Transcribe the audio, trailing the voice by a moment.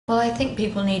Well, I think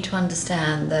people need to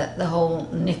understand that the whole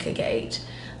Knickergate,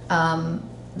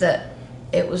 that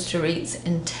it was Dorit's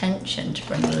intention to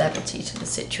bring levity to the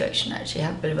situation, actually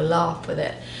have a bit of a laugh with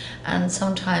it. And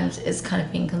sometimes it's kind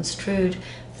of been construed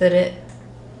that it,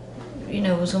 you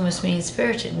know, was almost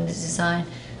mean-spirited in the design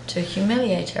to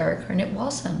humiliate Erika, and it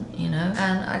wasn't, you know.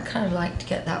 And I kind of like to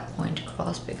get that point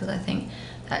across, because I think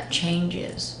that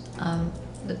changes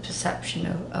the perception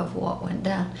of what went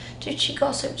down. Did she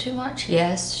gossip too much?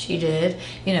 Yes, she did,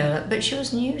 you know, but she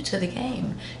was new to the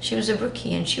game. She was a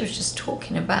rookie, and she was just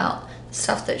talking about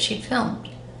stuff that she'd filmed.